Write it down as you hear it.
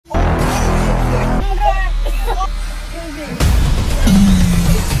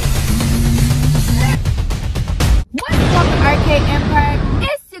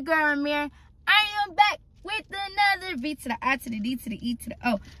another V to the I to the D to the E to the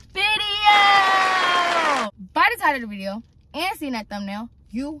O video. By the title of the video and seeing that thumbnail,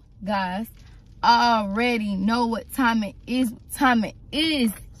 you guys already know what time it is.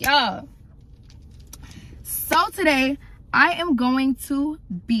 Y'all. So today I am going to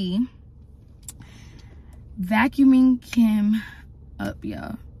be vacuuming Kim up,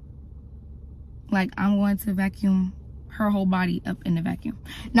 y'all. Like, I'm going to vacuum her whole body up in the vacuum.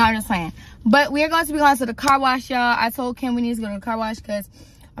 No, I'm just playing. But we are going to be going to the car wash, y'all. I told Kim we need to go to the car wash because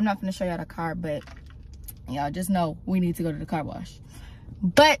I'm not going to show y'all the car, but y'all just know we need to go to the car wash.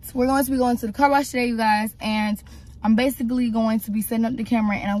 But we're going to be going to the car wash today, you guys, and I'm basically going to be setting up the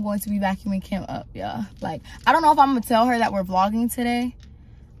camera and I'm going to be vacuuming Kim up, y'all. Like, I don't know if I'm going to tell her that we're vlogging today,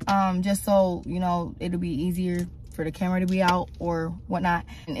 just so, you know, it'll be easier for the camera to be out or whatnot.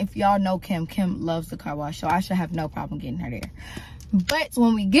 And if y'all know Kim loves the car wash, so I should have no problem getting her there. But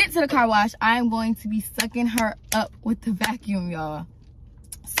when we get to the car wash, I'm going to be sucking her up with the vacuum, y'all.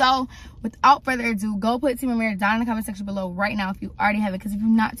 So without further ado, go put Team Amir down in the comment section below right now if you already have it, because if you're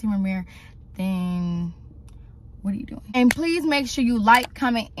not Team Amir, then what are you doing? And please make sure you like,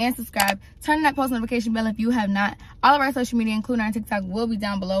 comment, and subscribe. Turn on that post notification bell if you have not. All of our social media, including our TikTok, will be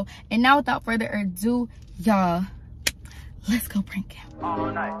down below. And now without further ado, y'all, let's go prank Kim.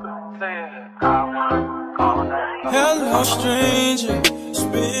 Hello, stranger. It's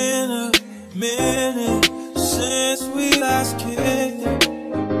been a minute since we last kicked it.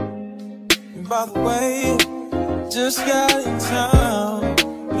 And by the way, just got in town,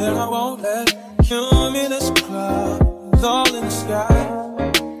 and I won't let cumulus clouds all in the sky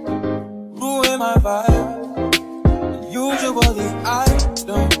ruin my vibe. Usually I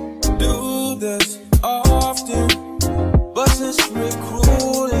don't do this often, but since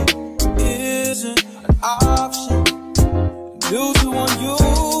recruiting isn't an option due to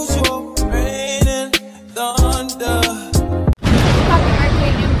unusual rain and thunder.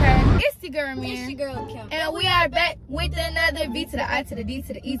 It's the girl, man. It's your girl, Kim. And we are back with another V to the I to the D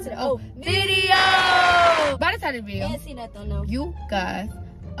to the E to the O video. By the title of the video, can't see that though, no. You guys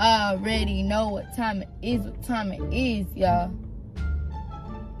already know what time it is, y'all.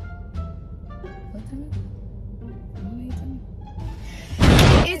 What time is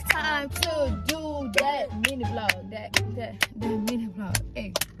it? It's time to do that mini vlog. That mini vlog.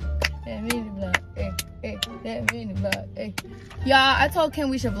 Hey. That mini vlog. Hey. That mini vlog. Hey. Y'all, I told Kim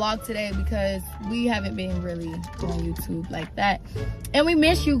we should vlog today because we haven't been really on YouTube like that. And we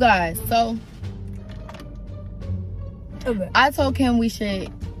miss you guys. So okay. I told Kim we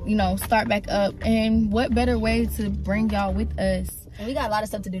should, you know, start back up. And what better way to bring y'all with us? And we got a lot of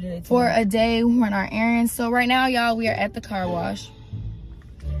stuff to do today too. For a day, we run our errands. So right now, y'all, we are at the car wash.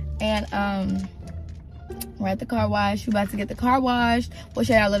 And we're at the car wash. We're about to get the car washed. We'll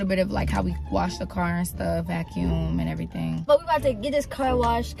show you a little bit of like how we wash the car and stuff, vacuum and everything. But we about to get this car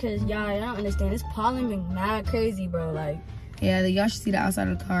washed because y'all don't understand. This pollen been mad crazy, bro. Like, yeah, y'all should see the outside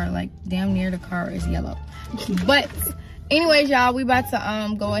of the car. Like, damn near the car is yellow. But anyways, y'all, we about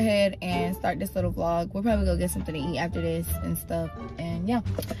to go ahead and start this little vlog. We'll probably go get something to eat after this and stuff. And yeah.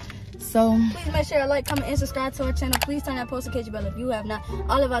 So please make sure to like, comment, and subscribe to our channel. Please turn that post notification bell if you have not.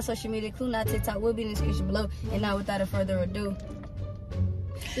 All of our social media, including our TikTok, will be in the description below. And now, without further ado,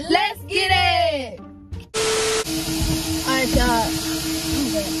 let's get it. Alright, y'all.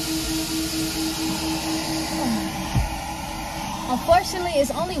 Unfortunately,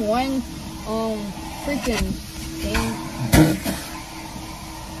 it's only one freaking thing.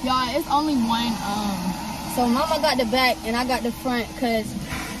 Y'all, it's only one so mama got the back and I got the front, cause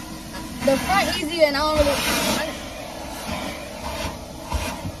the front easier and I don't really...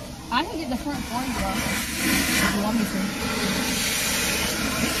 I can get the front for you, bro. If you want me to.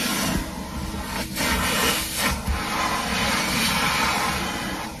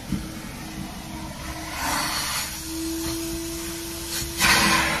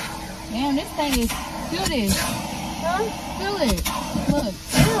 Damn, this thing is... Feel this. Huh? Feel it. Look.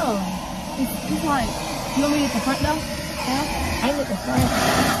 Damn. It's like... You want me to get the front, though? Yeah? I get the front.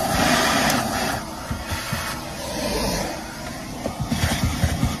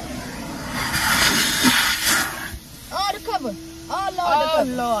 Oh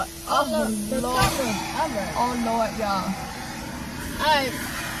Lord. Oh Lord, y'all. Alright.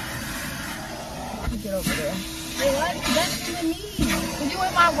 Get over there. Hey, why is that in the knee? Cause you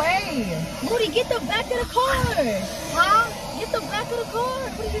in my way. Moody, get the back of the car. Huh? Get the back of the car.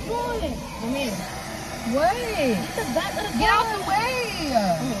 What are you doing? Come here. Wait. Get the back of the car. Get out the way.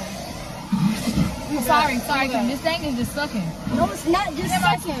 Sorry, Kim. This thing is just sucking. No, it's not just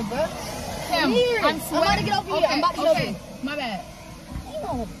sucking, bro. Kim, I'm about to get over here. I'm about to get over here. My bad.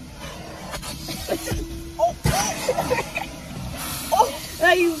 Damn.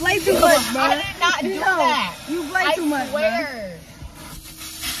 Like, you play too much, bro. I did not do that. You play too much, bro. I swear.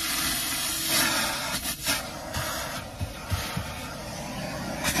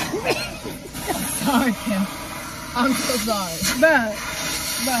 Sorry, Kim. I'm so sorry. Bro.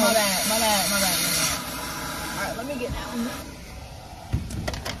 My bad. Alright, let me get down.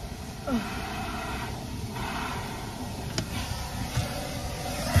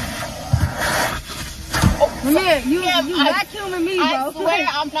 Ramir, you vacuuming me, bro. I swear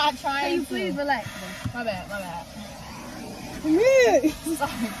I'm not trying Can you to. please relax, bro? My bad. Ramir.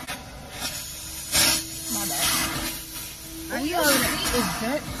 Sorry. My bad. Are you over there? Is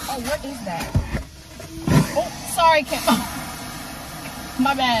dirt? Oh, what is that? Oh, sorry, Kim.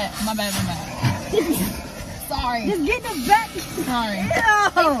 My bad. Sorry. Just get the back. Sorry.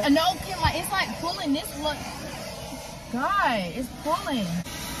 Ew. No, Kim, it's like pulling this look. God, it's pulling.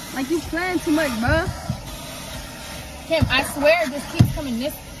 Like you playing too much, bro. Kim, I swear this keeps coming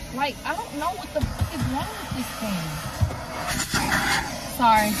this. Like, I don't know what the fuck is wrong with this thing.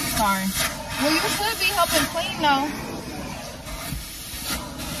 Sorry. Well, you could be helping clean though.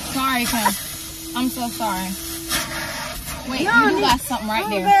 Sorry, Kim. I'm so sorry. Wait, No, you got something right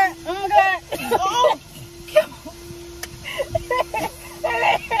there. Oh my god. Oh, Kim.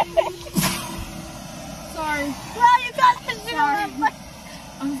 Sorry. Bro, you got this shit on my face.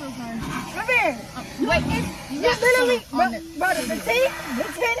 I'm so sorry. Come here. Wait, You literally, bro, the titty,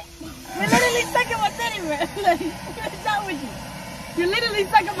 you're literally sucking my titty, bro. Like, what's up with you? You're literally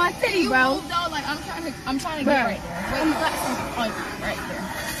sucking my titty, bro. Move though, like I'm trying to get right there. Wait, you got some right there.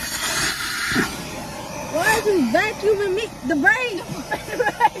 Why are you vacuuming me? The brain.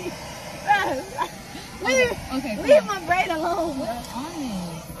 Leave my brain alone, bro. What's on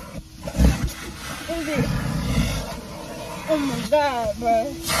it? What is it? Oh my god, bro.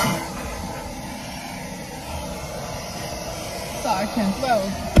 Sorry, Kim. Bro,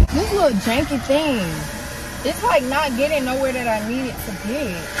 this little janky thing, it's like not getting nowhere that I need it to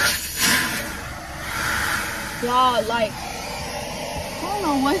get. Y'all, like, I don't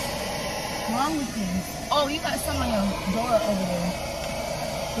know what's wrong with this. Oh, you got some on your door over there.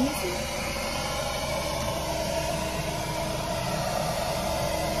 Let me see.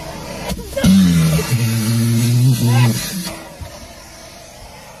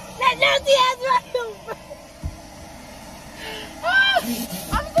 That nasty ass vacuum.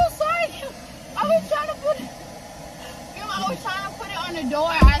 I'm so sorry. I was trying to put it on the door,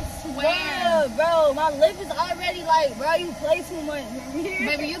 I swear. Bro, my lip is already like, bro, you play too much.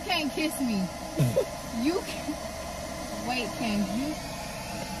 Baby, you can't kiss me. You can. Wait, Kim, you.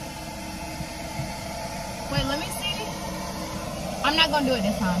 Wait, let me see. I'm not gonna do it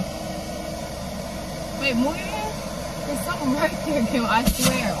this time. Wait, move your hand. There's something right there, Kim. I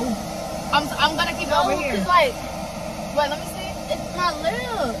swear. Ooh. I'm gonna keep it over here. It's like, wait, let me see. it's my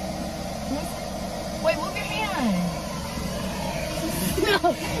lip. Wait, move your hand. No.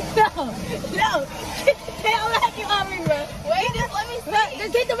 Get the vacuum on me, bro. Wait, just let me see.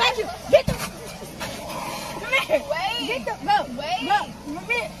 Just get the vacuum. Get the. Ramir. Wait. Get the. Bro. Wait. Bro.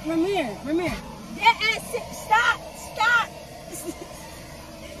 Ramir. Stop.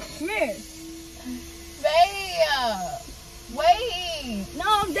 Ramir. Babe. Wait. No,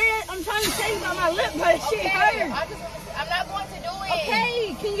 I'm dead. I'm trying to tell you about my lip, but shit hurts. I'm not going to do it.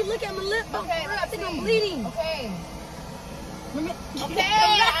 Okay, can you look at my lip? Okay, I think I'm bleeding. Okay. Ramir.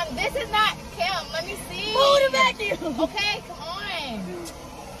 Okay, this is not Kim. Let me see. Move the vacuum. Okay, come on.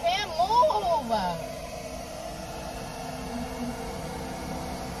 Kim, move.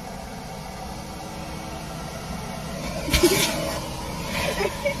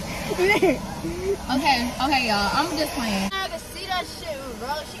 Okay, y'all. I'm just playing. I can see that shit,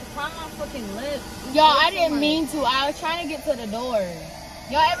 bro. She climbed my fucking lip. Y'all, I didn't mean to. I was trying to get to the door.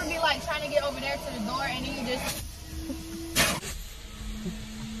 Y'all ever be like trying to get over there to the door and then you just...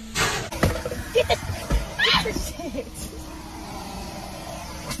 Get the shit.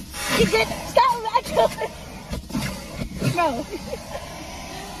 Stop vacuuming. Bro.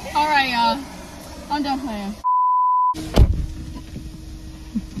 Alright, y'all. I'm done playing.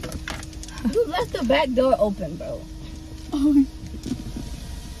 You left the back door open, bro. Oh.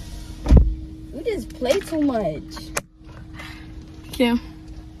 You just play too much. Kim,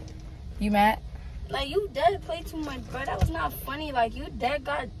 you mad? Like, you dead play too much, bro. That was not funny. Like, you dead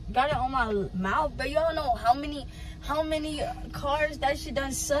got it on my mouth, bro. You don't know how many cars that shit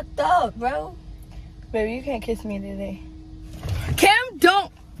done sucked up, bro. Baby, you can't kiss me today. Kim,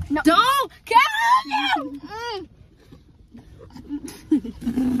 don't. No. Don't. Kim.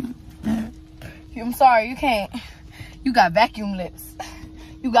 I'm sorry, you can't. You got vacuum lips.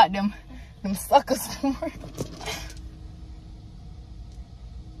 You got them suckers.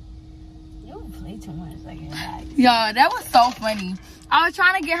 play too much. Like, relax. Y'all, that was so funny. I was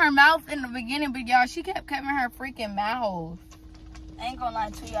trying to get her mouth in the beginning, but y'all, she kept covering her freaking mouth. I ain't gonna lie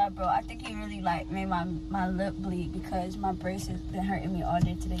to y'all, bro. I think he really like made my lip bleed because my brace has been hurting me all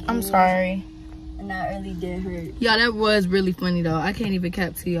day today. I'm sorry. And that really did hurt. Y'all, that was really funny though. I can't even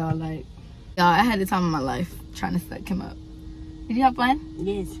cap to y'all. Like, y'all, I had the time of my life trying to suck him up. Did you have fun?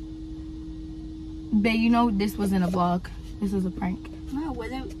 Yes. Babe, you know this wasn't a vlog. This was a prank. No,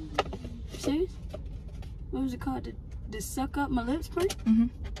 was it? Serious? What was it called? The suck up my lips prank? Mm-hmm.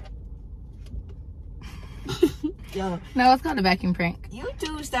 Yo. No, it's called a vacuum prank. You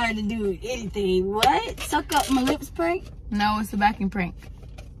two started to do anything. What? Suck up my lips prank? No, it's a vacuum prank.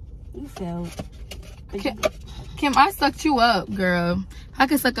 You failed. Kim, I sucked you up, girl. I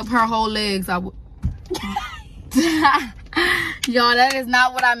could suck up her whole legs. I would. Y'all, that is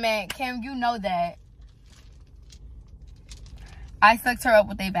not what I meant. Kim, you know that. I sucked her up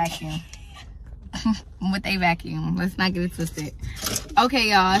with a vacuum. With a vacuum. Let's not get it twisted. Okay,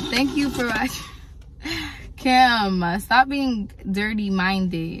 y'all. Thank you for watching. Kim, stop being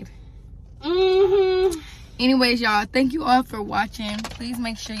dirty-minded. Anyways, y'all, thank you all for watching. Please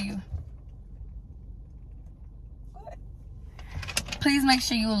make sure you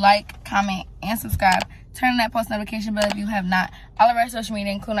like, comment, and subscribe. Turn on that post notification bell if you have not. All of our social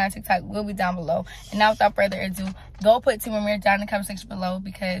media, including our TikTok, will be down below. And now, without further ado, go put Team Ramir down in the comment section below,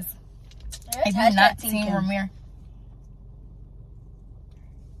 because if you're not Team Ramir,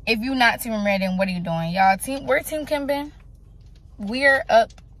 then what are you doing? Y'all, where's Team Kim been? We're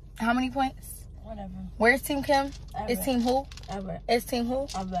up how many points? Whatever. Where's Team Kim? It's Team who? Ever. It's Team who?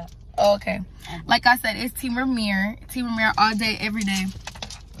 Ever. Oh, okay. Like I said, it's Team Ramir. Team Ramir all day, every day.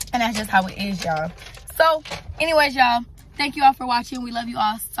 And that's just how it is, y'all. So, anyways, y'all, thank you all for watching. We love you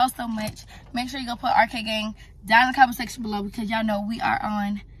all so, so much. Make sure you go put RK Gang down in the comment section below, because y'all know we are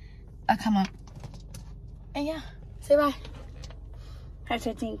on a come up. And yeah, say bye.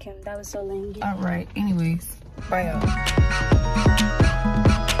 Hashtag Team Kim. That was so lame. All right. Anyways, bye, y'all.